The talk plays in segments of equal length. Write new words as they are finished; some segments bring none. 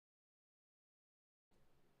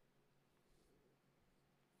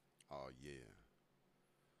yeah.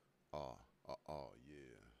 Oh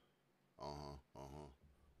yeah. Uh-huh. Uh-huh.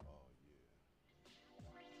 Oh yeah.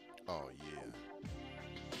 Oh yeah.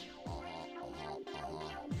 Uh-huh. Uh-huh.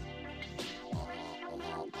 Uh-huh. Uh-huh.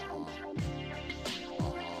 Uh-huh. Uh-huh. Uh-huh.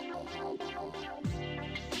 Uh-huh.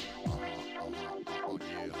 Oh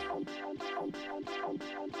yeah.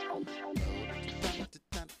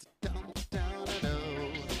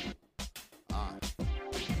 Uh,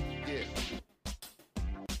 yeah.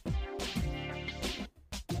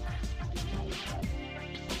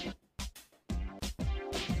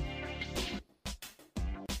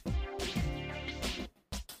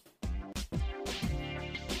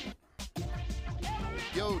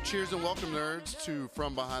 Yo, cheers and welcome, nerds, to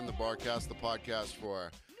From Behind the Barcast, the podcast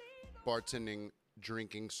for bartending,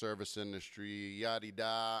 drinking, service industry, yada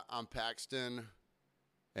da. I'm Paxton,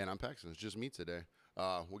 and I'm Paxton. It's just me today.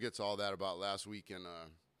 We'll get to all that about last week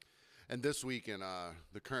and this week and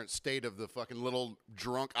the current state of the fucking little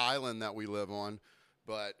drunk island that we live on.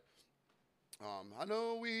 But I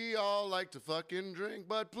know we all like to fucking drink,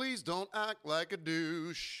 but please don't act like a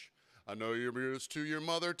douche. I know you're used to your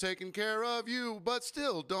mother taking care of you, but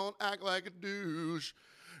still don't act like a douche.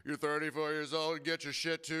 You're 34 years old, get your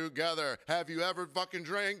shit together. Have you ever fucking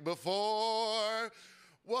drank before?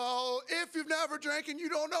 Well, if you've never drank and you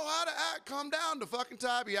don't know how to act, come down to fucking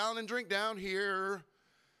Tybee Island and drink down here.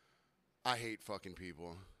 I hate fucking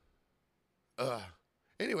people.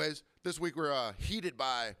 Anyways, this week we're heated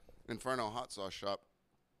by Inferno Hot Sauce Shop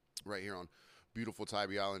right here on beautiful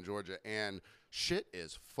Tybee Island, Georgia, and shit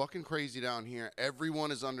is fucking crazy down here. Everyone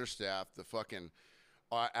is understaffed. The fucking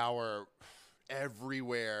our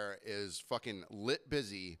everywhere is fucking lit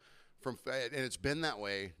busy and it's been that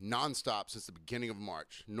way nonstop since the beginning of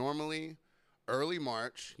March. Normally, early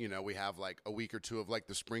March, we have like a week or two of like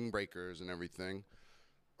the spring breakers and everything,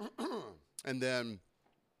 and then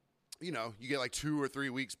you get like 2 or 3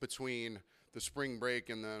 weeks between the spring break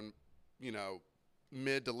and then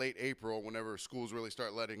mid to late April, whenever schools really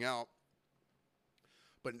start letting out.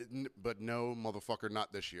 But no, motherfucker,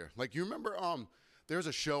 not this year. Like, you remember, there's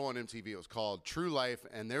a show on MTV. It was called True Life,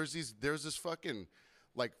 and there's this fucking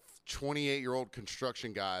like 28-year-old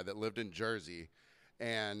construction guy that lived in Jersey,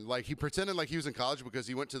 and like he pretended like he was in college because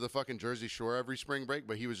he went to the fucking Jersey Shore every spring break,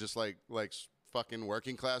 but he was just like fucking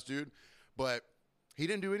working class dude. But he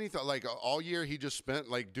didn't do anything like all year. He just spent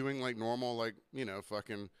like doing like normal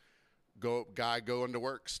fucking going to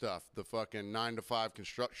work stuff, the fucking 9 to 5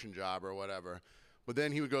 construction job or whatever. But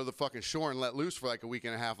then he would go to the fucking shore and let loose for like a week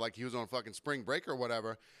and a half, like he was on fucking spring break or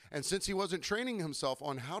whatever. And since he wasn't training himself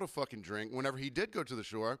on how to fucking drink, whenever he did go to the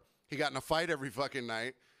shore, he got in a fight every fucking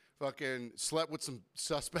night, fucking slept with some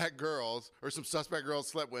suspect girls, or some suspect girls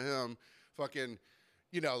slept with him, fucking,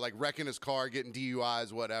 like wrecking his car, getting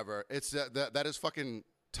DUIs, whatever. It's that is fucking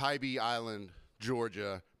Tybee Island,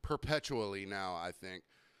 Georgia, perpetually now, I think.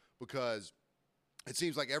 Because it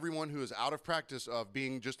seems like everyone who is out of practice of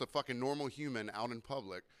being just a fucking normal human out in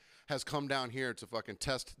public has come down here to fucking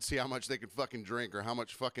see how much they can fucking drink or how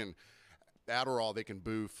much fucking Adderall they can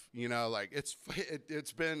boof.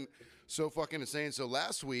 It's been so fucking insane. So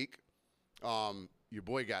last week, your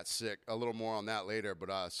boy got sick. A little more on that later.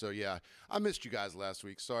 But so yeah, I missed you guys last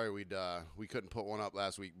week. Sorry we couldn't put one up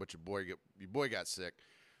last week, but your boy got sick.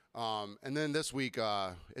 And then this week,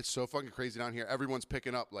 it's so fucking crazy down here. Everyone's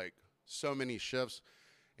picking up like so many shifts,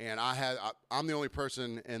 and I'm the only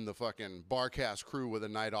person in the fucking Barcast crew with a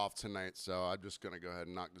night off tonight. So I'm just gonna go ahead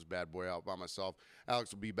and knock this bad boy out by myself.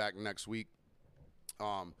 Alex will be back next week.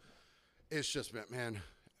 It's just been, man,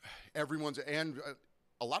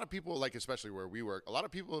 a lot of people, like especially where we work, a lot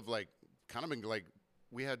of people have like kind of been like,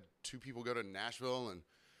 we had 2 people go to Nashville and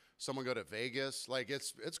someone go to Vegas. Like,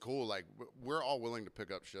 it's cool. Like, we're all willing to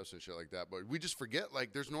pick up shifts and shit like that. But we just forget,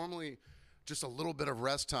 like, there's normally just a little bit of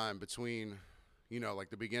rest time between, like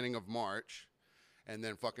the beginning of March and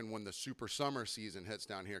then fucking when the super summer season hits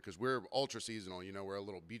down here. Because we're ultra seasonal, we're a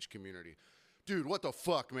little beach community. Dude, what the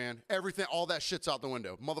fuck, man? Everything, all that shit's out the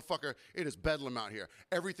window. Motherfucker, it is bedlam out here.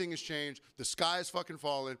 Everything has changed. The sky is fucking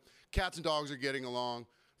falling. Cats and dogs are getting along.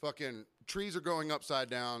 Fucking trees are going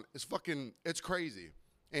upside down. It's crazy.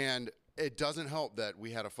 And it doesn't help that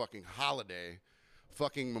we had a fucking holiday,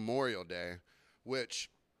 fucking Memorial Day, which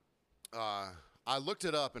I looked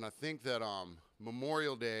it up, and I think that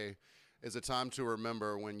Memorial Day is a time to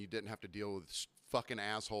remember when you didn't have to deal with fucking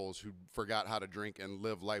assholes who forgot how to drink and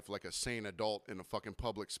live life like a sane adult in a fucking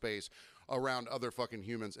public space around other fucking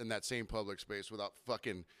humans in that same public space without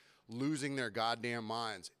fucking losing their goddamn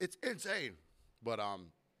minds. It's insane. But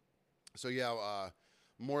so yeah,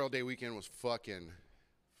 Memorial Day weekend was fucking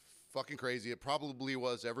crazy. It probably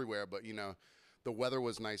was everywhere, but the weather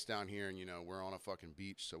was nice down here, and we're on a fucking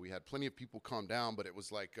beach, so we had plenty of people come down. But it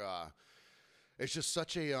was like, it's just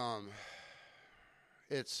such a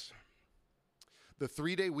it's the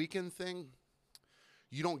 3-day weekend thing.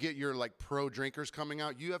 You don't get your like pro drinkers coming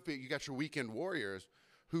out. You got your weekend warriors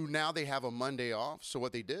who now they have a Monday off. So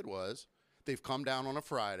what they did was they've come down on a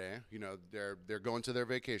Friday. They're going to their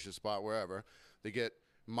vacation spot wherever. They get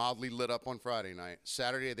mildly lit up on Friday night.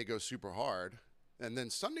 Saturday they go super hard, and then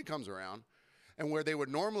Sunday comes around, and where they would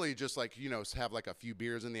normally just like have like a few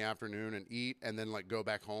beers in the afternoon and eat, and then like go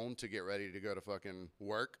back home to get ready to go to fucking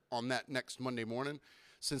work on that next Monday morning.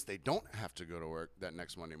 Since they don't have to go to work that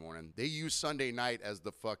next Monday morning, they use Sunday night as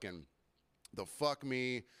the fuck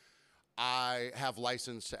me. I have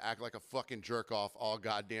license to act like a fucking jerk off all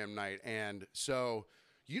goddamn night. And so,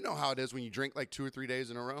 you know how it is when you drink like 2 or 3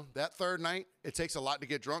 days in a row. That third night, it takes a lot to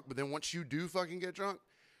get drunk. But then once you do fucking get drunk,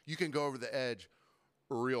 you can go over the edge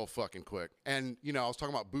real fucking quick. And, I was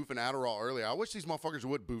talking about boofing Adderall earlier. I wish these motherfuckers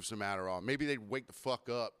would boof some Adderall. Maybe they'd wake the fuck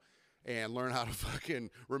up and learn how to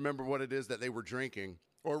fucking remember what it is that they were drinking.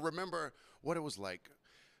 Or remember what it was like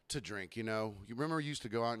to drink, You remember you used to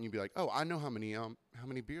go out and you'd be like, "Oh, I know how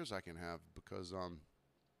many beers I can have because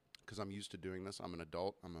I'm used to doing this. I'm an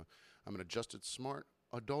adult. I'm an adjusted, smart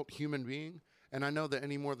adult human being, and I know that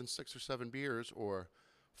any more than 6 or 7 beers or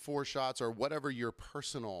 4 shots or whatever your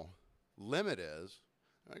personal limit is,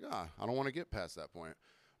 like, I don't want to get past that point."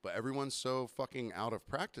 But everyone's so fucking out of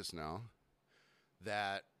practice now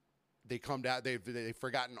that they come down, they've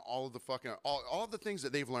forgotten all of the fucking, all of the things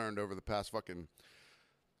that they've learned over the past fucking,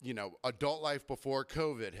 adult life before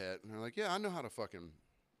COVID hit. And they're like, yeah, I know how to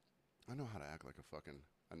act like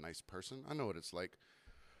a nice person. I know what it's like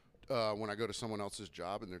when I go to someone else's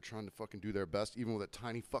job and they're trying to fucking do their best, even with a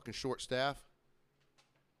tiny fucking short staff.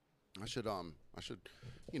 I should,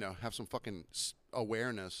 have some fucking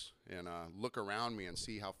awareness and look around me and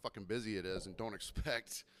see how fucking busy it is, and don't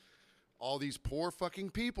expect all these poor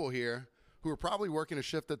fucking people here who are probably working a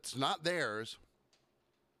shift that's not theirs.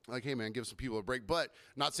 Like, hey, man, give some people a break. But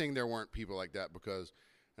not saying there weren't people like that because,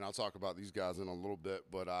 and I'll talk about these guys in a little bit,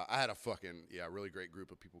 but I had a fucking, really great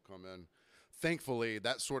group of people come in. Thankfully,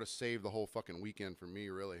 that sort of saved the whole fucking weekend for me,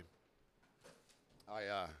 really.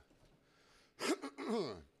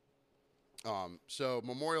 So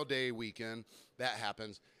Memorial Day weekend, that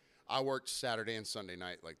happens. I worked Saturday and Sunday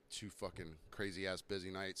night, like 2 fucking crazy-ass busy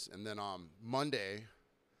nights. And then Monday,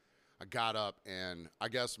 I got up, and I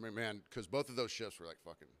guess, man, because both of those shifts were like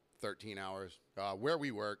fucking 13 hours. Where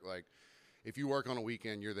we work, like, if you work on a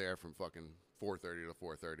weekend, you're there from fucking 4:30 to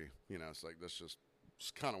 4:30. It's like, that's just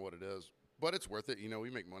kind of what it is. But it's worth it. We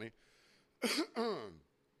make money.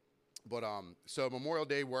 But so Memorial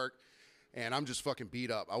Day work, and I'm just fucking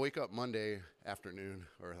beat up. I wake up Monday afternoon,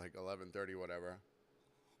 or like 11:30, whatever.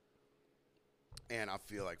 And I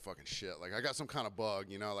feel like fucking shit. Like, I got some kind of bug,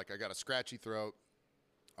 like I got a scratchy throat.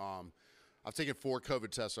 I've taken 4 COVID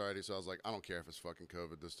tests already, so I was like, I don't care if it's fucking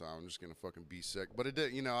COVID this time. I'm just going to fucking be sick. But it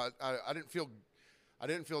did, I didn't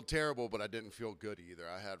feel terrible, but I didn't feel good either.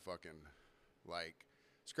 I had fucking, like,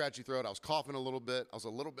 scratchy throat. I was coughing a little bit. I was a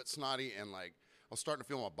little bit snotty, and, like, I was starting to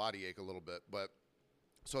feel my body ache a little bit. But,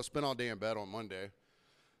 so I spent all day in bed on Monday.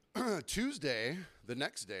 Tuesday, the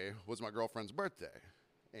next day, was my girlfriend's birthday.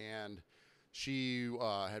 And she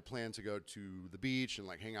had planned to go to the beach and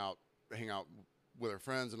like hang out with her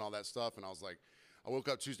friends and all that stuff. And I was like, I woke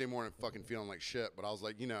up Tuesday morning fucking feeling like shit, but I was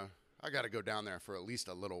like, I got to go down there for at least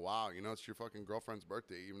a little while. It's your fucking girlfriend's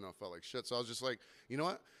birthday, even though it felt like shit. So I was just like, you know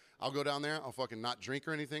what? I'll go down there. I'll fucking not drink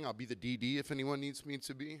or anything. I'll be the DD if anyone needs me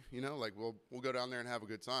to be. Like we'll go down there and have a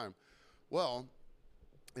good time. Well,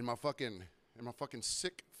 in my fucking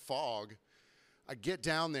sick fog, I get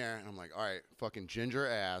down there and I'm like, all right, fucking ginger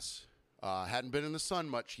ass. Hadn't been in the sun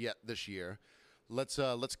much yet this year. Let's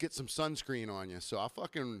get some sunscreen on you. So I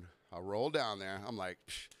roll down there. I'm like,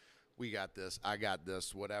 we got this. I got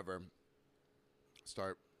this. Whatever.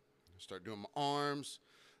 Start doing my arms.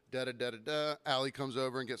 Da-da-da-da-da. Allie comes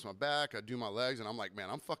over and gets my back. I do my legs, and I'm like, man,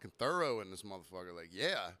 I'm fucking thorough in this motherfucker. Like,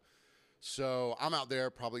 yeah. So I'm out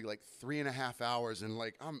there probably like 3.5 hours, and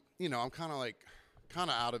like I'm kind of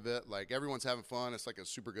out of it. Like, everyone's having fun. It's like a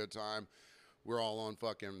super good time. We're all on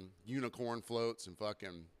fucking unicorn floats and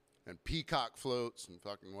peacock floats and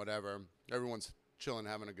fucking whatever. Everyone's chilling,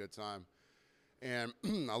 having a good time. And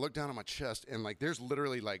I look down at my chest, and like there's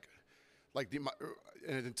literally an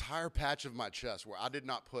entire patch of my chest where I did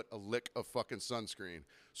not put a lick of fucking sunscreen.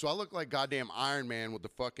 So I look like goddamn Iron Man with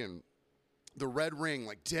the red ring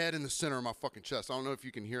like dead in the center of my fucking chest. I don't know if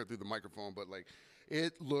you can hear it through the microphone, but like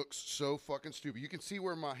it looks so fucking stupid. You can see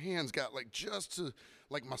where my hands got like just to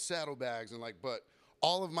like my saddlebags and like, but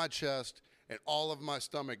all of my chest and all of my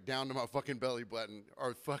stomach down to my fucking belly button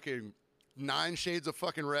are fucking 9 shades of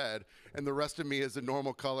fucking red, and the rest of me is the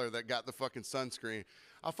normal color that got the fucking sunscreen.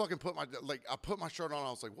 I fucking put my shirt on.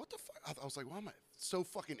 I was like, what the fuck? I was like, why am I so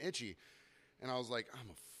fucking itchy? And I was like, I'm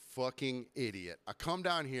a fucking idiot. I come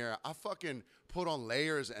down here, I fucking put on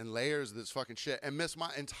layers and layers of this fucking shit and miss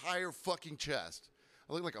my entire fucking chest.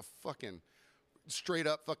 I look like a fucking straight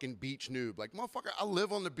up fucking beach noob. Like, motherfucker, I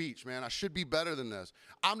live on the beach, man. I should be better than this.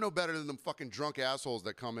 I'm no better than them fucking drunk assholes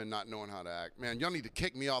that come in not knowing how to act. Man, y'all need to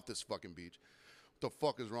kick me off this fucking beach. What the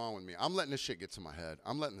fuck is wrong with me? I'm letting this shit get to my head.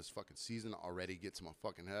 I'm letting this fucking season already get to my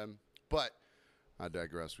fucking head. But I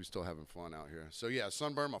digress. We still having fun out here. So yeah,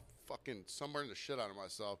 sunburned the shit out of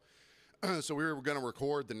myself. So we were going to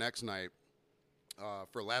record the next night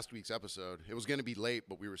for last week's episode. It was going to be late,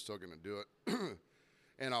 but we were still going to do it.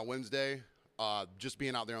 And on Wednesday, just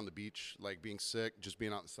being out there on the beach, like being sick, just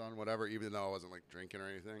being out in the sun, whatever, even though I wasn't like drinking or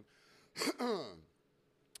anything.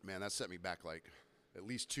 Man, that set me back like at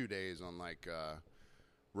least 2 days on like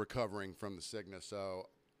recovering from the sickness. So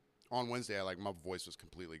on Wednesday, my voice was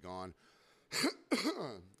completely gone.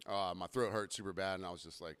 My throat hurt super bad, and I was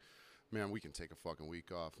just like, man, we can take a fucking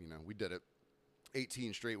week off. You know, we did it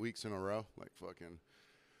 18 straight weeks in a row. Like, fucking,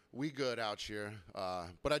 we good out here.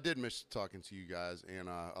 But I did miss talking to you guys, and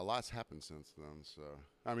a lot's happened since then. So,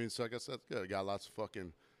 I mean, so I guess that's good. Got lots of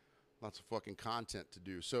fucking content to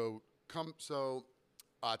do. So,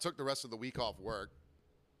 I took the rest of the week off work,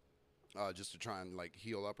 just to try and, like,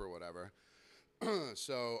 heal up or whatever.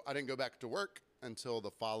 So, I didn't go back to work until the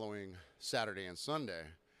following Saturday and Sunday.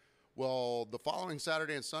 Well, the following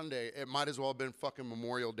Saturday and Sunday, it might as well have been fucking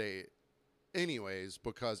Memorial Day anyways,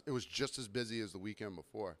 because it was just as busy as the weekend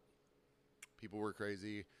before. People were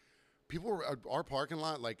crazy. Our parking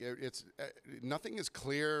lot, like, it's nothing is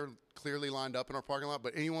clearly lined up in our parking lot,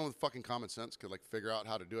 but anyone with fucking common sense could, like, figure out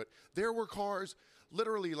how to do it. There were cars,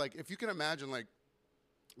 literally, like, if you can imagine,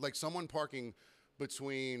 like someone parking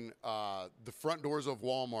between the front doors of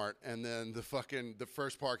Walmart and then the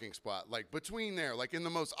first parking spot, like between there, like in the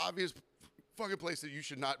most obvious fucking place that you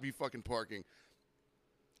should not be fucking parking.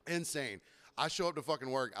 Insane. I show up to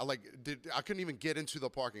fucking work. I couldn't even get into the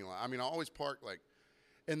parking lot. I mean, I always park like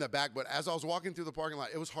in the back, but as I was walking through the parking lot,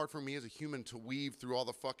 it was hard for me as a human to weave through all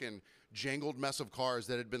the fucking jangled mess of cars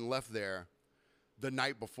that had been left there the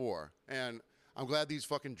night before. And I'm glad these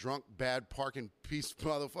fucking drunk, bad parking piece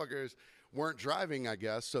motherfuckers weren't driving, I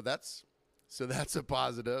guess. So that's a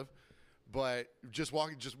positive. But just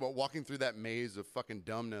walking through that maze of fucking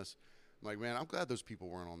dumbness, I'm like, man, I'm glad those people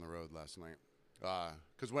weren't on the road last night.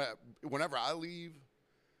 Because whenever I leave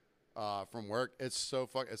from work, it's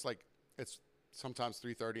sometimes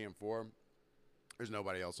 3:30 and 4. There's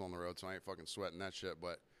nobody else on the road, so I ain't fucking sweating that shit.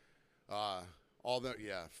 But I'm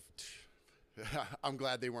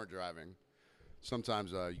glad they weren't driving.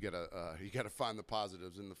 Sometimes you gotta find the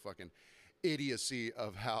positives in the fucking idiocy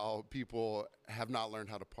of how people have not learned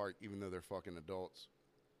how to park, even though they're fucking adults.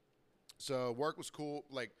 So work was cool.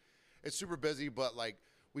 Like, it's super busy, but like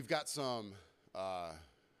we've got some,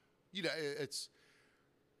 it's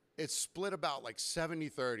split about like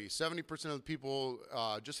 70-30. 70% of the people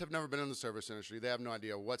just have never been in the service industry. They have no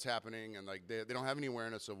idea what's happening, and like they don't have any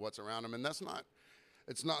awareness of what's around them. And it's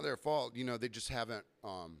not their fault. You know, they just haven't.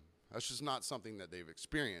 That's just not something that they've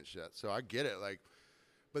experienced yet. So I get it. Like,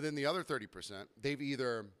 but then the other 30%, they've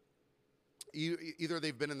either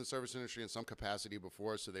they've been in the service industry in some capacity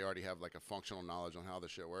before, so they already have like a functional knowledge on how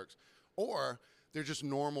this shit works, or they're just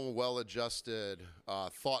normal, well-adjusted,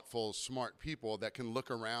 thoughtful, smart people that can look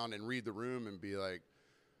around and read the room and be like,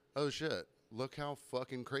 oh shit, look how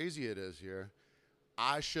fucking crazy it is here.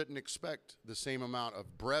 I shouldn't expect the same amount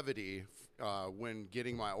of brevity when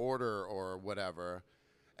getting my order or whatever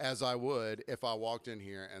as I would if I walked in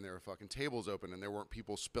here and there were fucking tables open and there weren't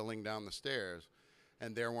people spilling down the stairs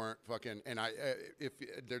and there weren't fucking, and if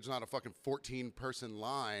there's not a fucking 14-person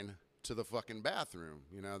line to the fucking bathroom,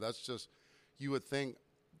 you know, that's just, you would think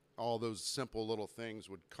all those simple little things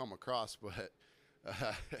would come across, but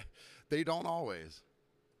they don't always.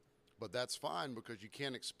 But that's fine, because you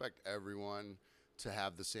can't expect everyone to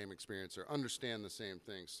have the same experience or understand the same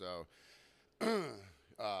thing. So,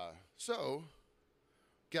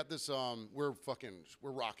 get this, we're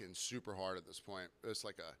rocking super hard at this point. It's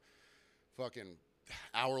like a fucking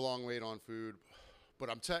hour-long wait on food. But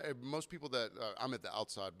most people that, I'm at the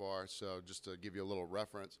outside bar, so just to give you a little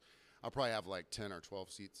reference, I'll probably have like 10 or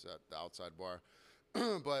 12 seats at the outside bar.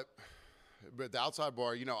 but the outside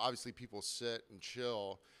bar, you know, obviously people sit and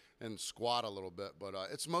chill and squat a little bit, but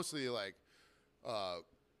it's mostly like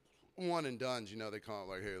one and dones, you know. They call it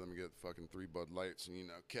like, hey, let me get fucking 3 Bud Lights and, you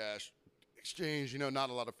know, cash exchange, you know, not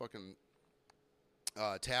a lot of fucking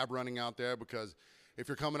tab running out there, because if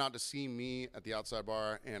you're coming out to see me at the outside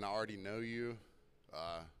bar and I already know you,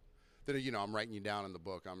 then I'm writing you down in the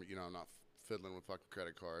book. I'm not fiddling with fucking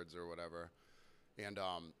credit cards or whatever, and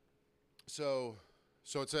so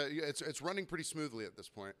it's running pretty smoothly at this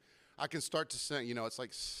point. I can start to sense, it's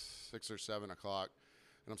like 6 or 7 o'clock,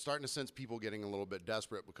 and I'm starting to sense people getting a little bit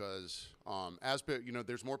desperate because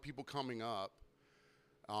there's more people coming up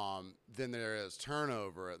than there is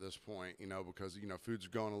turnover at this point, because, food's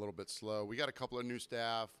going a little bit slow. We got a couple of new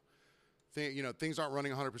staff. Things aren't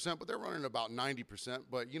running 100%, but they're running about 90%.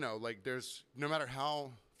 But, there's, no matter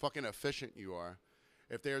how fucking efficient you are,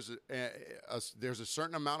 if there's there's a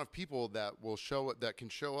certain amount of people that can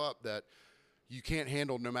show up that you can't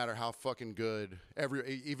handle, no matter how fucking good,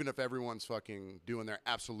 even if everyone's fucking doing their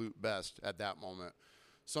absolute best at that moment.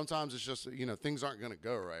 Sometimes it's just, things aren't going to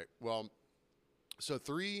go right. Well, so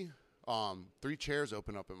three chairs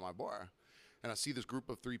open up in my bar, and I see this group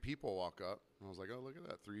of 3 people walk up, and I was like, oh, look at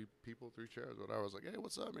that, 3 people, 3 chairs, whatever. I was like, hey,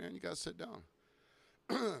 what's up, man? You guys sit down.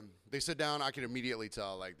 They sit down. I could immediately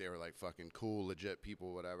tell, like, they were, like, fucking cool, legit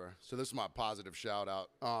people, whatever. So this is my positive shout out.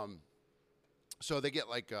 So they get,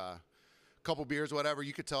 like, a couple beers, whatever.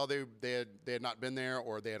 You could tell they had not been there,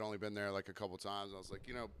 or they had only been there, like, a couple times. I was like,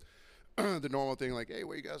 the normal thing, like, hey,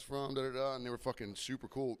 where you guys from, da-da-da, and they were fucking super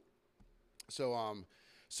cool. So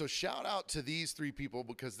shout out to these 3 people,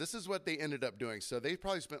 because this is what they ended up doing. So they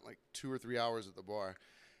probably spent like 2 or 3 hours at the bar,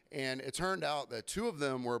 and it turned out that 2 of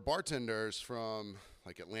them were bartenders from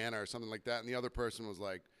like Atlanta or something like that, and the other person was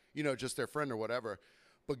like, just their friend or whatever.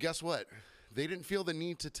 But guess what? They didn't feel the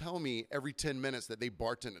need to tell me every 10 minutes that they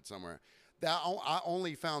bartended somewhere. I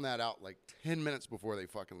only found that out like 10 minutes before they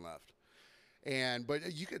fucking left.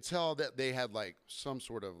 But you could tell that they had like some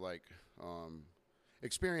sort of like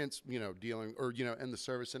experience, dealing or, in the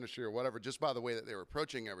service industry or whatever, just by the way that they were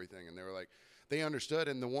approaching everything. And they were like, they understood.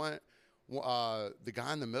 And the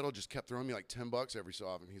guy in the middle just kept throwing me like $10 every so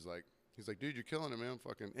often. He's like, dude, you're killing it, man.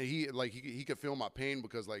 Fucking. And he could feel my pain,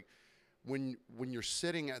 because like when you're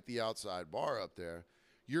sitting at the outside bar up there,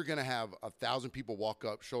 you're going to have 1,000 people walk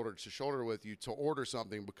up shoulder to shoulder with you to order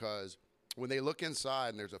something, because when they look inside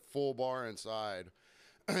and there's a full bar inside,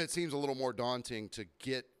 it seems a little more daunting to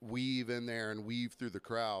weave in there and weave through the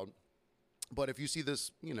crowd. But if you see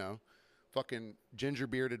this, fucking ginger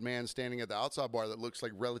bearded man standing at the outside bar that looks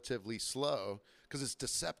like relatively slow, because it's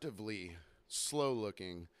deceptively slow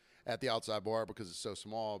looking at the outside bar because it's so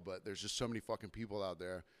small, but there's just so many fucking people out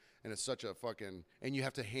there, and it's such a fucking, and you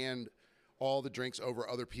have to hand all the drinks over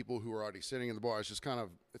other people who are already sitting in the bar. It's just kind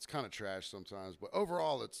of trash sometimes, but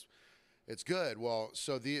overall it's good. Well,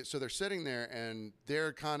 so they're sitting there, and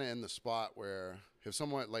they're kind of in the spot where if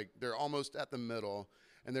someone, like, they're almost at the middle,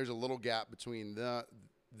 and there's a little gap between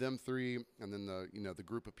them 3 and then the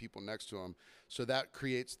group of people next to them. So that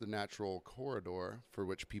creates the natural corridor for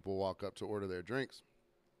which people walk up to order their drinks.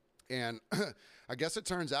 And I guess it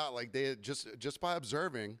turns out, like, they had just by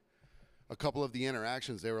observing a couple of the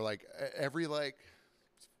interactions, they were like, every like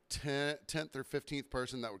 10th or 15th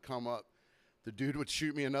person that would come up, the dude would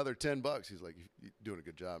shoot me another $10. He's like, you're doing a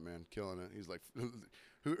good job, man, killing it. He's like,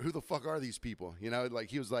 who the fuck are these people? Like,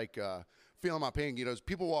 he was like, feeling my pain.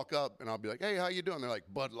 People walk up, and I'll be like, hey, how you doing? They're like,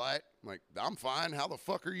 Bud Light. I'm like, I'm fine. How the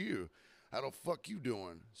fuck are you? How the fuck you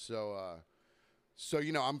doing? So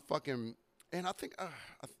I'm fucking, and I think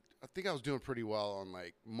I was doing pretty well on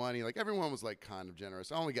like money. Like, everyone was like kind of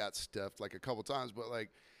generous. I only got stiffed like a couple times, but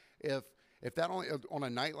like if that only on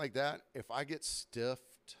a night like that, if I get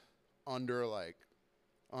stiffed under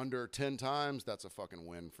 10 times, that's a fucking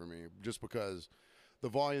win for me, just because the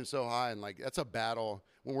volume's so high, and like, that's a battle.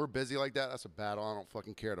 When we're busy like that, that's a battle I don't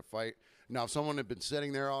fucking care to fight. Now, if someone had been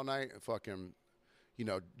sitting there all night and fucking,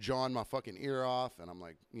 jawing my fucking ear off, and I'm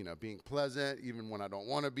like, being pleasant even when I don't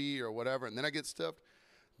want to be or whatever, and then I get stiffed,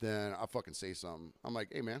 then I fucking say something. I'm like,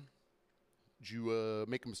 hey, man, did you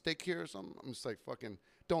make a mistake here or something? I'm just like, fucking,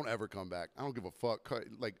 don't ever come back. I don't give a fuck.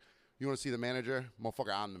 Like, you want to see the manager?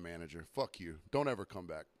 Motherfucker, I'm the manager. Fuck you. Don't ever come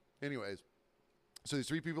back. Anyways, so these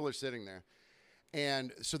 3 people are sitting there,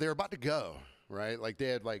 and so they're about to go, right? Like, they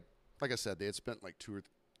had, like I said, they had spent like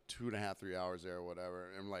 2.5, 3 hours there or whatever,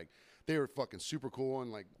 and like, they were fucking super cool,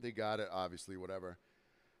 and like, they got it, obviously, whatever.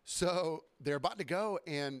 So they're about to go,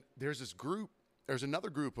 and there's another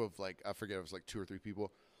group of like, I forget, it was like 2 or 3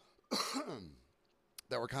 people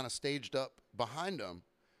that were kind of staged up behind them.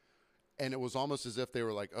 And it was almost as if they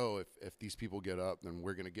were like, oh, if these people get up, then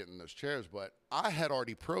we're going to get in those chairs. But I had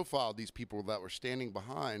already profiled these people that were standing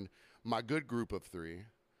behind my good group of 3.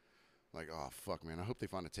 Like, oh, fuck, man, I hope they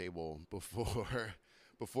find a table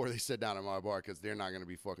before they sit down at my bar, because they're not going to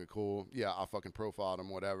be fucking cool. Yeah, I'll fucking profile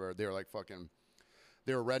them, whatever. They were like fucking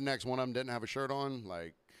they were rednecks. One of them didn't have a shirt on,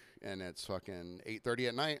 like, and it's fucking 8:30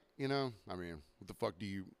 at night. You know, I mean, what the fuck do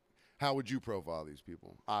you? How would you profile these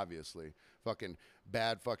people? Obviously, fucking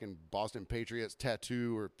bad, fucking Boston Patriots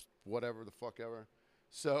tattoo or whatever the fuck ever.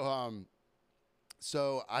 So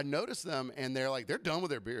I noticed them, and they're done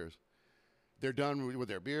with their beers. They're done with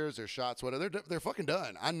their beers, their shots, whatever. They're fucking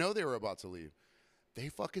done. I know they were about to leave. They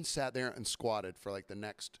fucking sat there and squatted for like the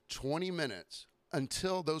next 20 minutes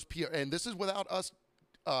until those and this is without us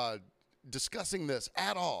discussing this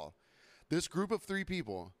at all. This group of 3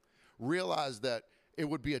 people realized that it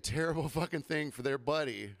would be a terrible fucking thing for their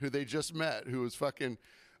buddy who they just met, who was fucking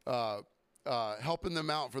helping them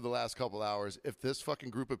out for the last couple hours, if this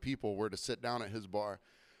fucking group of people were to sit down at his bar.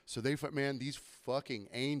 So these fucking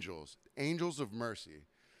angels of mercy,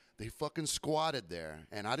 they fucking squatted there.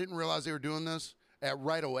 And I didn't realize they were doing this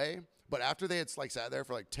right away. But after they had like sat there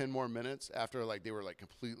for like 10 more minutes, after like they were like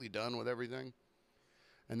completely done with everything.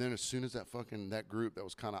 And then as soon as that group that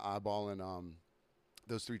was kind of eyeballing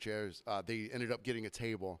those 3 chairs, they ended up getting a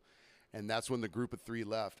table. And that's when the group of 3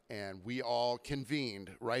 left. And we all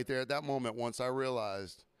convened right there at that moment once I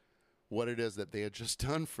realized what it is that they had just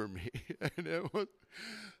done for me. And it was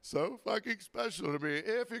so fucking special to me.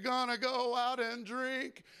 If you're gonna go out and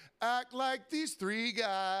drink, act like these 3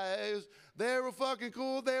 guys. They were fucking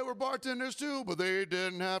cool. They were bartenders too, but they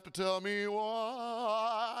didn't have to tell me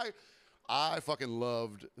why. I fucking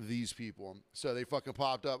loved these people. So they fucking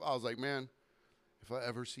popped up. I was like, man, if I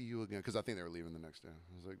ever see you again, because I think they were leaving the next day.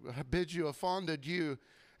 I was like, I bid you a fond adieu.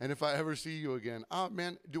 And if I ever see you again, oh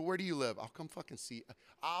man, where do you live? I'll come fucking see.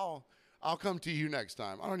 I'll come to you next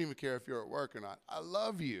time. I don't even care if you're at work or not. I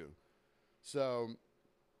love you. So,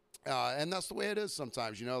 and that's the way it is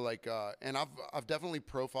sometimes, you know. Like, and I've definitely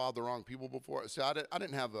profiled the wrong people before. So I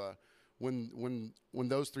didn't have when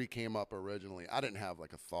those 3 came up originally, I didn't have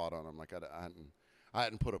like a thought on them. Like I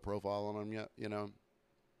hadn't put a profile on them yet, you know.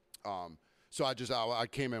 So I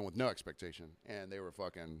came in with no expectation, and they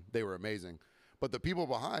were amazing. But the people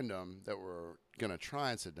behind them that were going to try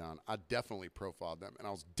and sit down, I definitely profiled them, and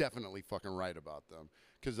I was definitely fucking right about them.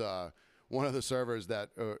 Because one of the servers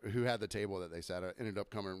who had the table that they sat at ended up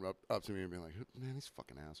coming up to me and being like, man, these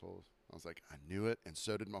fucking assholes. I was like, I knew it, and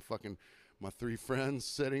so did my 3 friends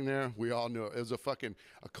sitting there. We all knew it. It was a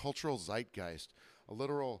cultural zeitgeist, a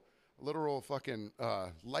literal fucking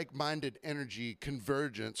like-minded energy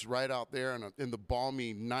convergence right out there in the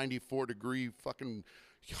balmy 94-degree fucking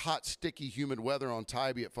hot, sticky, humid weather on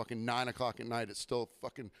Tybee at fucking 9 o'clock at night. It's still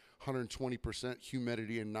fucking 120%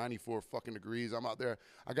 humidity and 94 fucking degrees. I'm out there.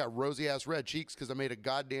 I got rosy-ass red cheeks because I made a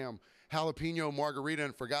goddamn jalapeno margarita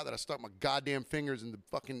and forgot that I stuck my goddamn fingers in the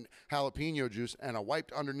fucking jalapeno juice, and I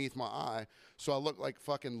wiped underneath my eye. So I look like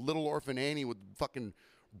fucking Little Orphan Annie with fucking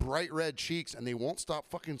bright red cheeks, and they won't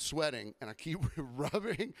stop fucking sweating. And I keep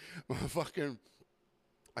rubbing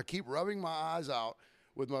my eyes out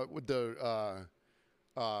with the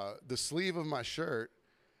sleeve of my shirt,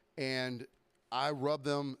 and I rub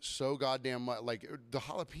them so goddamn much. Like, the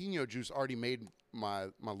jalapeno juice already made my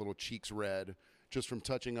little cheeks red just from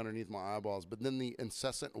touching underneath my eyeballs. But then the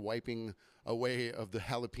incessant wiping away of the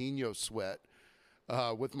jalapeno sweat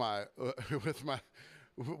with my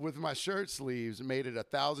shirt sleeves made it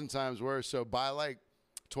 1,000 times worse. So by like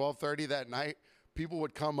 12:30 that night, people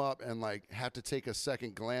would come up and like have to take a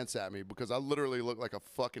second glance at me because I literally looked like a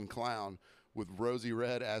fucking clown with rosy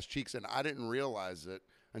red ass cheeks, and I didn't realize it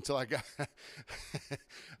until I got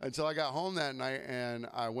home that night, and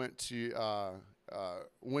I went to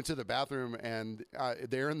the bathroom, and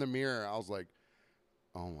there in the mirror, I was like,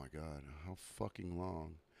 oh my God, how fucking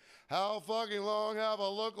long have I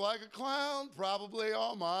looked like a clown? Probably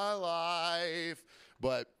all my life.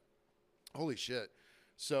 But holy shit.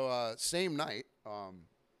 So same night,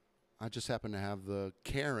 I just happened to have the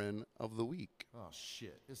Karen of the week. Oh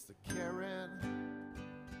shit. It's the Karen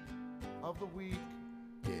of the week.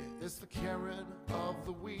 Yeah. It's the Karen of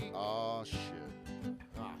the week. Oh shit.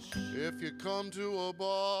 Oh shit. If you come to a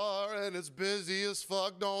bar and it's busy as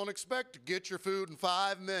fuck, don't expect to get your food in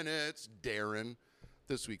 5 minutes, Darren.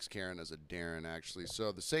 This week's Karen is a Darren, actually.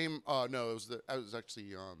 So the same. No, it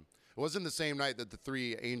wasn't the same night that the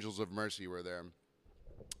 3 Angels of Mercy were there,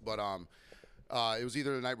 but it was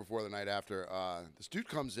either the night before or the night after. This dude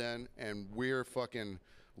comes in, and we're fucking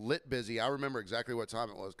lit busy. I remember exactly what time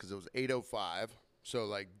it was because it was 8:05. So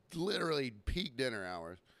like literally peak dinner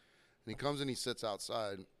hours. And he comes in, he sits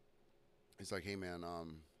outside. He's like, "Hey man,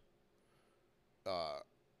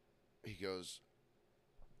 he goes,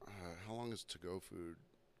 how long is to-go food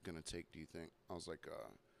gonna take, do you think?" I was like,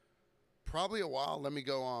 probably a while. Let me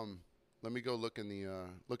go let me go look in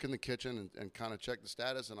the kitchen and kind of check the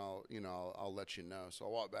status, and I'll let you know. So I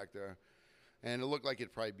walked back there, and it looked like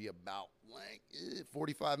it'd probably be about like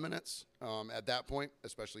 45 minutes at that point,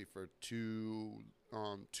 especially for two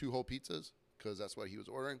whole pizzas, because that's what he was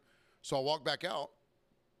ordering. So I walked back out,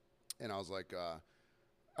 and I was like,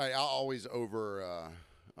 I always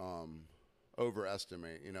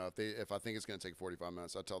overestimate. You know, if I think it's going to take 45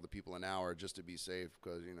 minutes, I tell the people an hour just to be safe,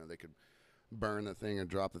 because you know they could burn the thing or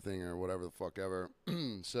drop the thing or whatever the fuck ever.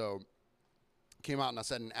 So came out and I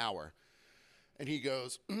said an hour. And he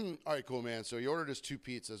goes, all right, cool, man. So he ordered his 2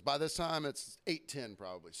 pizzas. By this time, it's 8:10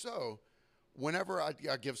 probably. So whenever I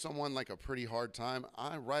give someone like a pretty hard time,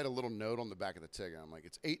 I write a little note on the back of the ticket. I'm like,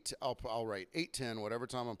 it's 8. I'll write 8:10, whatever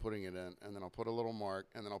time I'm putting it in, and then I'll put a little mark,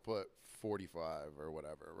 and then I'll put 45 or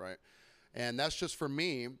whatever, right? And that's just for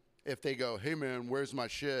me. If they go, hey man, where's my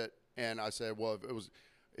shit? And I said, well, if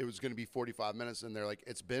it was going to be 45 minutes, and they're like,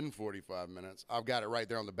 it's been 45 minutes. I've got it right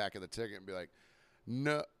there on the back of the ticket, and be like,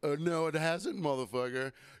 no, it hasn't,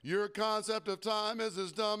 motherfucker. Your concept of time is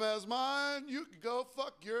as dumb as mine. You can go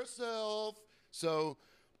fuck yourself. So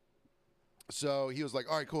he was like,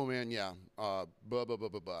 all right, cool, man. Yeah. Blah, blah, blah,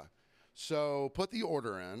 blah, blah. So put the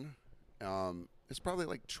order in. It's probably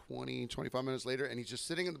like 20, 25 minutes later, and he's just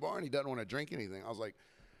sitting in the bar, and he doesn't want to drink anything. I was like,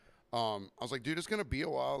 dude, it's going to be a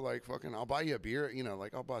while. Like, fucking, I'll buy you a beer. You know,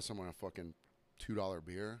 like, I'll buy someone a fucking $2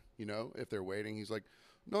 beer, you know, if they're waiting. He's like,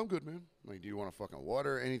 no, I'm good, man. Like, do you want a fucking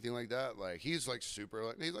water or anything like that? Like, he's like super,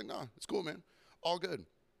 like, he's like, no, it's cool, man. All good.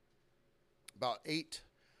 About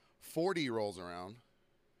 8:40 rolls around.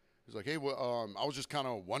 He's like, hey, well, I was just kind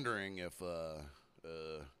of wondering if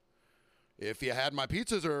you had my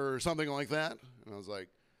pizzas or something like that. And I was like,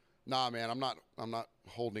 nah, man, I'm not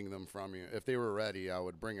holding them from you. If they were ready, I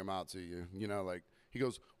would bring them out to you. You know, like, he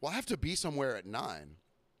goes, well, I have to be somewhere at 9.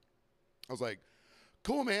 I was like,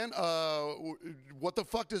 cool, man. What the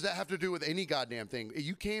fuck does that have to do with any goddamn thing?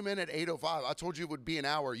 You came in at 8:05. I told you it would be an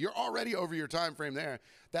hour. You're already over your time frame there.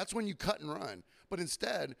 That's when you cut and run. But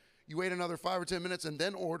instead, you wait another 5 or 10 minutes and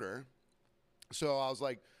then order. So I was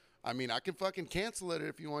like, I mean, I can fucking cancel it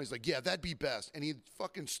if you want. He's like, yeah, that'd be best. And he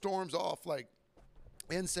fucking storms off like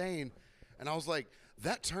insane. And I was like,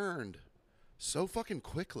 that turned so fucking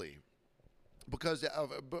quickly because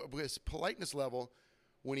of his politeness level.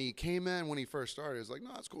 When he came in, when he first started, he was like,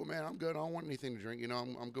 no, it's cool, man. I'm good. I don't want anything to drink. You know,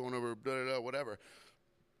 I'm going over, whatever.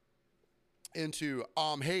 Into,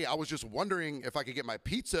 hey, I was just wondering if I could get my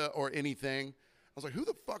pizza or anything. I was like, who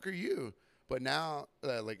the fuck are you? But now,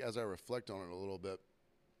 like, as I reflect on it a little bit,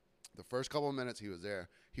 the first couple of minutes he was there,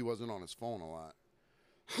 he wasn't on his phone a lot.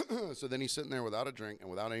 So then he's sitting there without a drink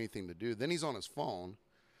and without anything to do. Then he's on his phone.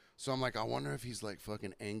 So I'm like, I wonder if he's, like,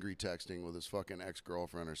 fucking angry texting with his fucking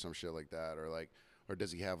ex-girlfriend or some shit like that. Or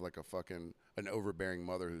does he have like an overbearing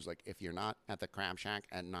mother who's like, if you're not at the Crab Shack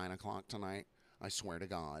at 9 o'clock tonight, I swear to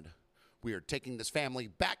God, we are taking this family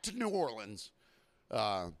back to New Orleans.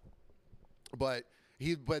 So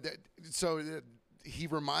he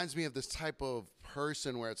reminds me of this type of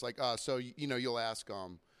person where it's like, so you know, you'll ask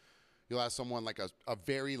someone like a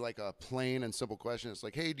very like a plain and simple question. It's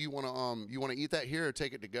like, hey, do you want to eat that here or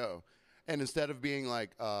take it to go? And instead of being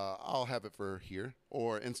like, I'll have it for here,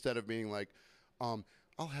 or instead of being like,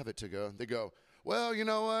 I'll have it to go, they go, well, you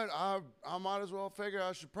know what? I might as well figure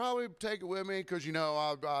I should probably take it with me because, you know,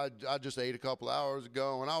 I just ate a couple hours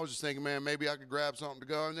ago, and I was just thinking, man, maybe I could grab something to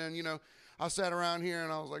go. And then, you know, I sat around here,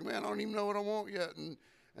 and I was like, man, I don't even know what I want yet. And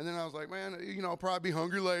then I was like, man, you know, I'll probably be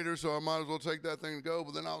hungry later, so I might as well take that thing to go.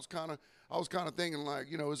 But then I was kind of thinking, like,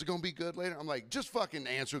 you know, is it going to be good later? I'm like, just fucking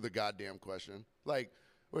answer the goddamn question. Like,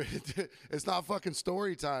 it's not fucking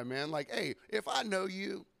story time, man. Like, hey, if I know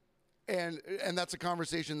you, and that's a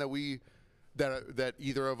conversation that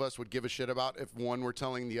either of us would give a shit about if one were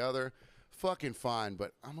telling the other, fucking fine,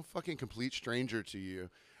 but I'm a fucking complete stranger to you.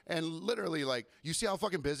 And literally, like, you see how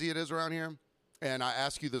fucking busy it is around here? And I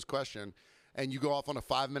ask you this question, and you go off on a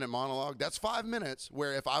 5-minute monologue. That's 5 minutes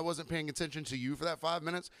where if I wasn't paying attention to you for that 5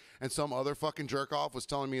 minutes and some other fucking jerk-off was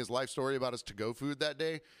telling me his life story about his to-go food that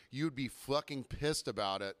day, you'd be fucking pissed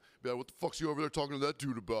about it. Be like, what the fuck's you over there talking to that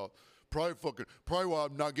dude about? Probably why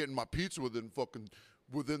I'm not getting my pizza within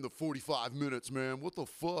the 45 minutes, man. What the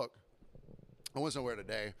fuck? I went somewhere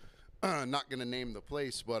today. Not gonna name the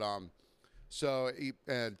place, but this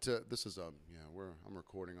is I'm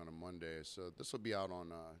recording on a Monday, so this will be out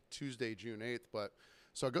on Tuesday, June 8th. But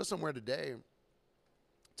so I go somewhere today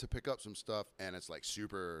to pick up some stuff, and it's like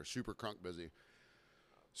super super crunk busy.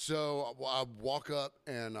 So I walk up,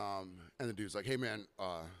 and the dude's like, hey man,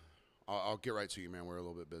 I'll get right to you, man. We're a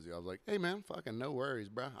little bit busy. I was like, hey, man, fucking no worries,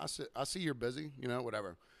 bro. I see you're busy, you know,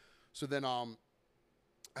 whatever. So then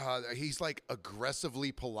he's like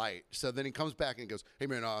aggressively polite. So then he comes back and goes, "Hey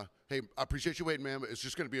man, hey, I appreciate you waiting, man, but it's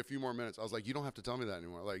just gonna be a few more minutes." I was like, "You don't have to tell me that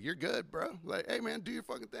anymore. Like, you're good, bro. Like, hey man, do your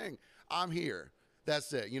fucking thing. I'm here.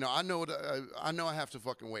 That's it. You know, I know what I know. I have to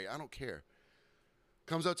fucking wait. I don't care."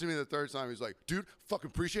 Comes up to me the third time. He's like, "Dude, fucking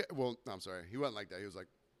appreciate." Well, no, I'm sorry. He wasn't like that. He was like,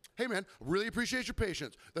 "Hey man, really appreciate your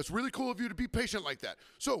patience. That's really cool of you to be patient like that.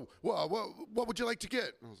 So, well, what would you like to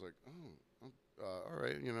get?" And I was like, "Oh, all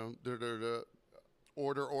right, you know,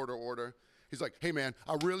 order." He's like, "Hey man,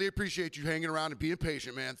 I really appreciate you hanging around and being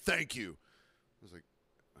patient, man. Thank you." I was like,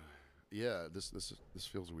 "Yeah, this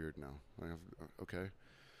feels weird now." Okay.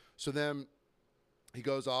 So then he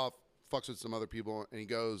goes off, fucks with some other people, and he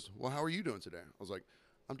goes, "Well, how are you doing today?" I was like,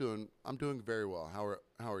 I'm doing very well.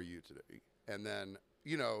 How are you today?" And then,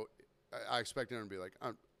 you know, I expected him to be like,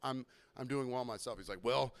 I'm doing well myself. He's like,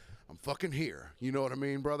 "Well, I'm fucking here. You know what I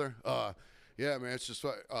mean, brother? Yeah, man, it's just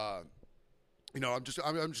you know, I'm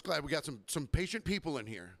just glad we got some patient people in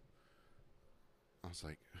here." I was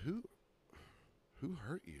like, who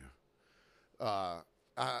hurt you?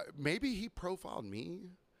 Maybe he profiled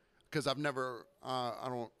me because I've never, I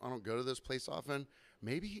don't go to this place often.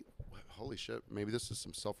 Maybe, holy shit, maybe this is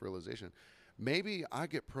some self-realization. Maybe I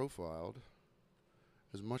get profiled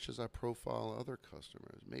as much as I profile other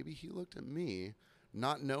customers. Maybe he looked at me,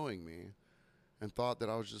 not knowing me, and thought that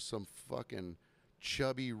I was just some fucking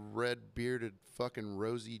chubby, red-bearded, fucking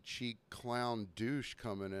rosy-cheeked clown douche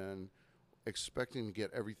coming in, expecting to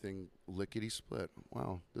get everything lickety-split.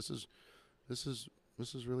 Wow, this is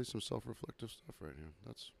really some self-reflective stuff right here.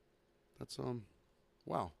 That's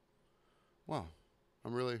wow.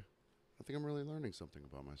 I think I'm really learning something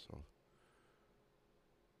about myself.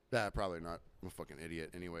 Probably not. I'm a fucking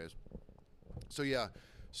idiot anyways. So yeah.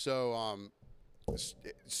 So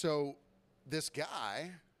so this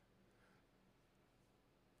guy,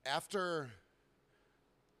 after,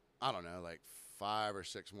 I don't know, like 5 or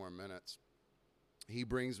 6 more minutes, he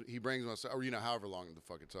brings us, or, you know, however long the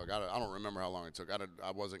fuck it took. I don't remember how long it took.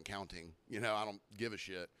 I wasn't counting. You know, I don't give a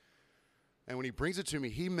shit. And when he brings it to me,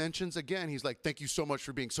 he mentions again, he's like, "Thank you so much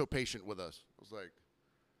for being so patient with us." I was like,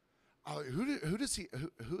 "Oh, who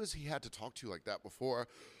has he had to talk to like that before?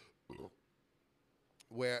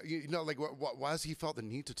 Where, you know, like, why has he felt the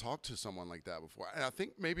need to talk to someone like that before?" And I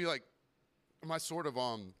think maybe like my sort of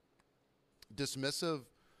dismissive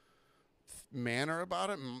manner about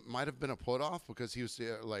it might have been a put off, because he was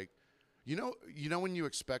like, you know when you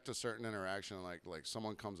expect a certain interaction, like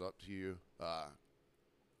someone comes up to you,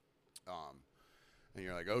 and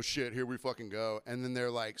you're like, "Oh shit, here we fucking go," and then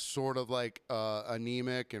they're like sort of like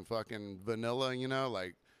anemic and fucking vanilla, you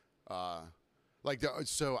know,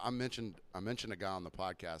 so I mentioned a guy on the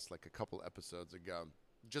podcast like a couple episodes ago,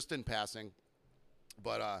 just in passing,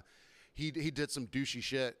 but he did some douchey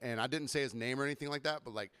shit, and I didn't say his name or anything like that,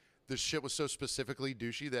 but like this shit was so specifically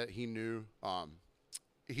douchey that he knew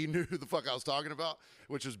who the fuck I was talking about,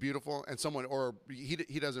 which was beautiful. And someone, or he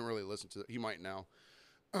doesn't really listen to it. He might now,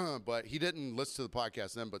 but he didn't listen to the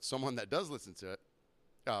podcast then. But someone that does listen to it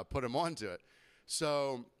put him on to it.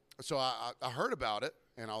 So I heard about it,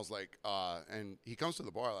 and I was like, and he comes to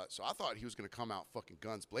the bar a lot. So I thought he was gonna come out fucking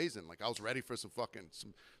guns blazing. Like I was ready for some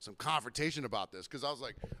confrontation about this, because I was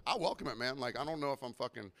like, I welcome it, man. Like I don't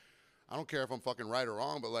care if I'm fucking right or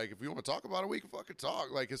wrong, but like if you want to talk about it, we can fucking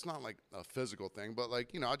talk. Like it's not like a physical thing, but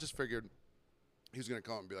like, you know, I just figured he was gonna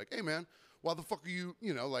come and be like, "Hey man, why the fuck are you?"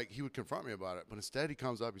 You know, like he would confront me about it. But instead, he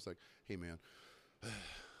comes up, he's like, "Hey man,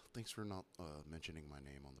 thanks for not mentioning my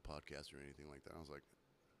name on the podcast or anything like that." I was like,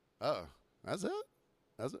 "Oh, that's it?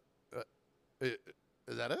 That's it?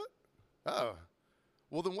 Is that it? Oh,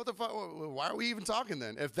 well then what the fuck? Why are we even talking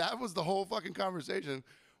then? If that was the whole fucking conversation,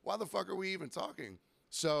 why the fuck are we even talking?"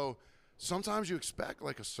 So sometimes you expect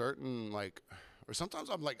like a certain like, or sometimes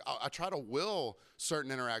I'm like, I try to will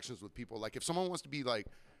certain interactions with people. Like if someone wants to be like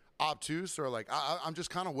obtuse, or like I'm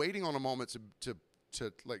just kind of waiting on a moment to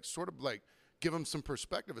like sort of like give them some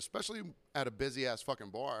perspective, especially at a busy ass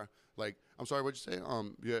fucking bar. Like, I'm sorry, what'd you say?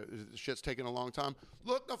 Yeah, shit's taking a long time.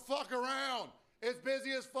 Look the fuck around. It's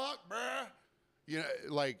busy as fuck, bruh. You know,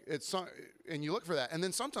 like and you look for that. And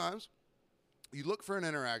then sometimes you look for an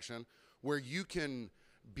interaction where you can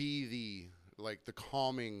be the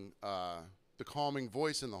calming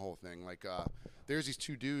voice in the whole thing. Like there's these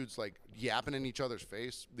two dudes like yapping in each other's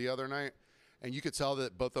face the other night, and you could tell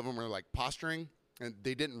that both of them were like posturing, and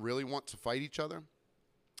they didn't really want to fight each other,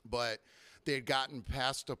 but they had gotten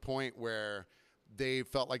past a point where they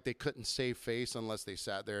felt like they couldn't save face unless they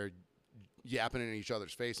sat there yapping in each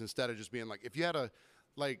other's face, instead of just being like, if you had a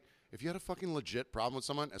fucking legit problem with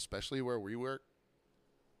someone, especially where we work,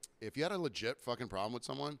 if you had a legit fucking problem with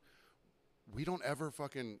someone, we don't ever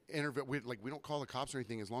fucking intervene. We don't call the cops or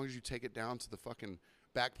anything as long as you take it down to the fucking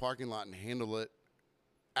back parking lot and handle it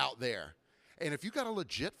out there. And if you got a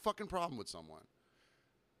legit fucking problem with someone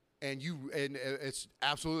and it's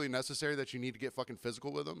absolutely necessary that you need to get fucking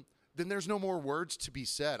physical with them, then there's no more words to be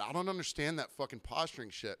said. I don't understand that fucking posturing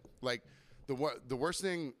shit. Like, the worst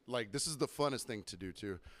thing, like, this is the funnest thing to do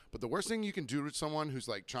too, but the worst thing you can do to someone who's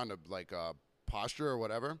like trying to like posture or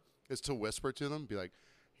whatever is to whisper to them, be like,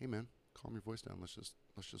 hey man, calm your voice down. Let's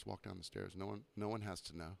just walk down the stairs. No one has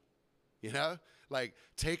to know. You know? Like,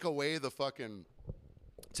 take away the flagrant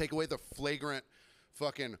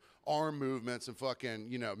fucking arm movements and fucking,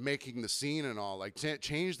 you know, making the scene and all. Like,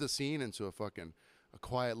 change the scene into a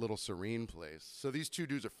quiet little serene place. So these two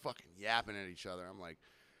dudes are fucking yapping at each other. I'm like,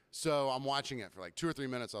 so I'm watching it for like 2 or 3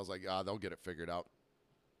 minutes. I was like, they'll get it figured out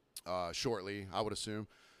shortly, I would assume.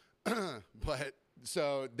 But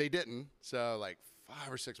so they didn't. So like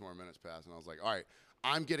 5 or 6 more minutes passed, and I was like, all right,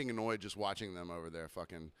 I'm getting annoyed just watching them over there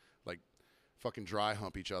fucking dry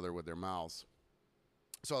hump each other with their mouths.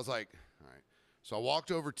 So I was like, all right. So I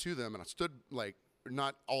walked over to them, and I stood like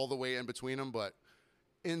not all the way in between them, but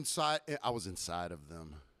inside. I was inside of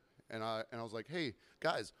them, and I was like, hey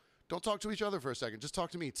guys, don't talk to each other for a second. Just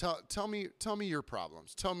talk to me. Tell me your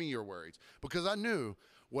problems. Tell me your worries, because I knew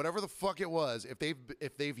whatever the fuck it was, if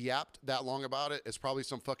they've yapped that long about it, it's probably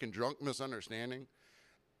some fucking drunk misunderstanding,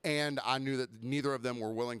 and I knew that neither of them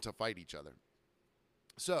were willing to fight each other.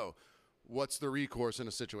 So what's the recourse in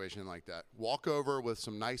a situation like that? Walk over with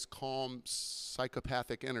some nice, calm,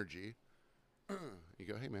 psychopathic energy. You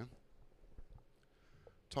go, hey, man,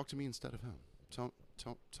 talk to me instead of him. Tell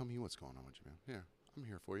me what's going on with you, man. Here, I'm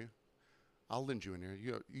here for you. I'll lend you in here.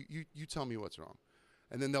 You tell me what's wrong.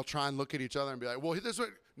 And then they'll try and look at each other and be like, well, this way.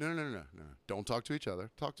 No. Don't talk to each other.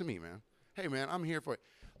 Talk to me, man. Hey, man, I'm here for it.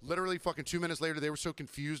 Literally fucking 2 minutes later, they were so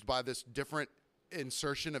confused by this different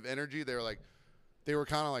insertion of energy. They were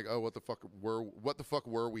kind of like, oh, what the fuck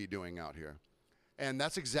were we doing out here? And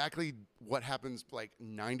that's exactly what happens like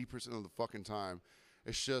 90% of the fucking time.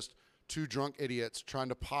 It's just two drunk idiots trying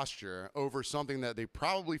to posture over something that they've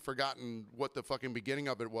probably forgotten what the fucking beginning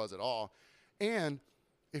of it was at all. And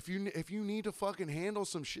if you need to fucking handle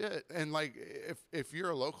some shit, and like if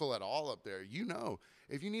you're a local at all up there, you know,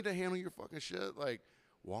 if you need to handle your fucking shit, like,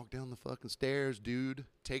 walk down the fucking stairs, dude.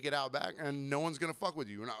 Take it out back, and no one's gonna fuck with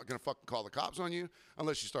you. We're not gonna fucking call the cops on you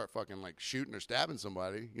unless you start fucking like shooting or stabbing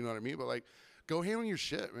somebody. You know what I mean? But like, go handle your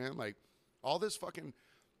shit, man. Like, all this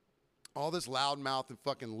loud mouth and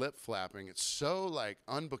fucking lip flapping, it's so like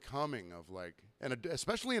unbecoming of like, and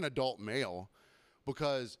especially an adult male,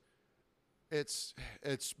 because it's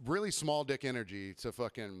really small dick energy to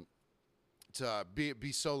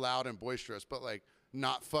be so loud and boisterous, but like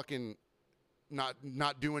not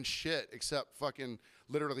doing shit except fucking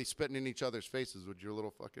literally spitting in each other's faces with your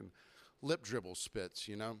little fucking lip dribble spits,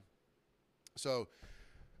 you know? So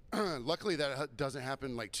luckily that doesn't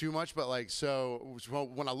happen like too much, but like, so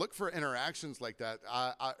when I look for interactions like that,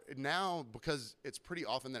 I now, because it's pretty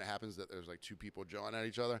often that it happens that there's like two people jawing at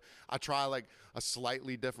each other, I try like a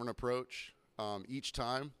slightly different approach each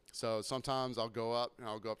time. So sometimes I'll go up to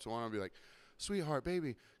one and I'll be like, sweetheart,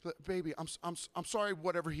 baby, I'm sorry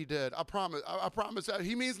whatever he did. I promise that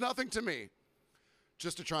he means nothing to me.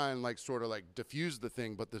 Just to try and like sort of like diffuse the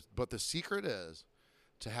thing, but the secret is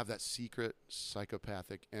to have that secret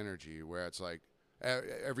psychopathic energy where it's like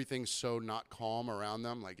everything's so not calm around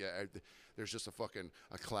them. Like there's just a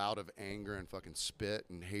cloud of anger and fucking spit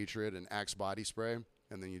and hatred and Axe body spray,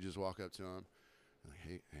 and then you just walk up to them and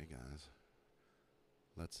like, hey guys,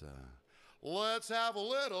 let's have a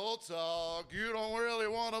little talk. You don't really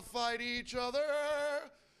want to fight each other,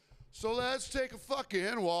 so let's take a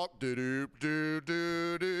fucking walk. Do.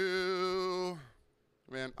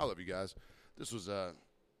 Man, I love you guys. This was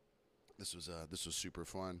super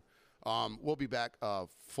fun. We'll be back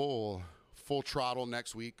full throttle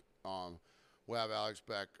next week. We'll have Alex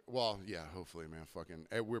back. Well, yeah, hopefully, man. Fucking,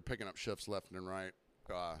 we're picking up shifts left and right.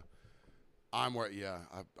 I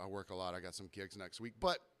work a lot. I got some gigs next week,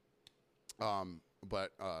 but I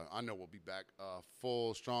know we'll be back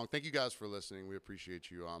full strong. Thank you guys for listening. We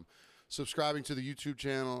appreciate you subscribing to the YouTube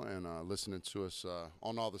channel and listening to us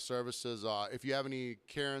on all the services. If you have any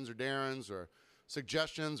Karens or Darrens or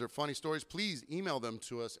suggestions or funny stories, please email them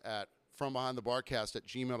to us at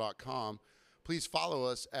FromBehindTheBarcast@gmail.com. Please follow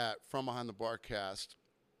us at FromBehindTheBarcast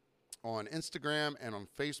on Instagram and on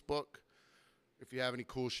Facebook. If you have any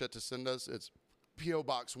cool shit to send us, it's P.O.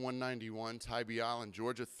 Box 191, Tybee Island,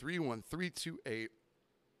 Georgia, 31328.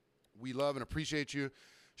 We love and appreciate you.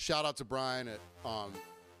 Shout out to Brian at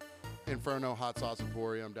Inferno Hot Sauce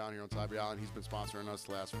Emporium down here on Tybee Island. He's been sponsoring us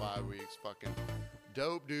the last 5 weeks. Fucking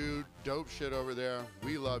dope dude, dope shit over there.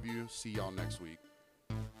 We love you. See y'all next week.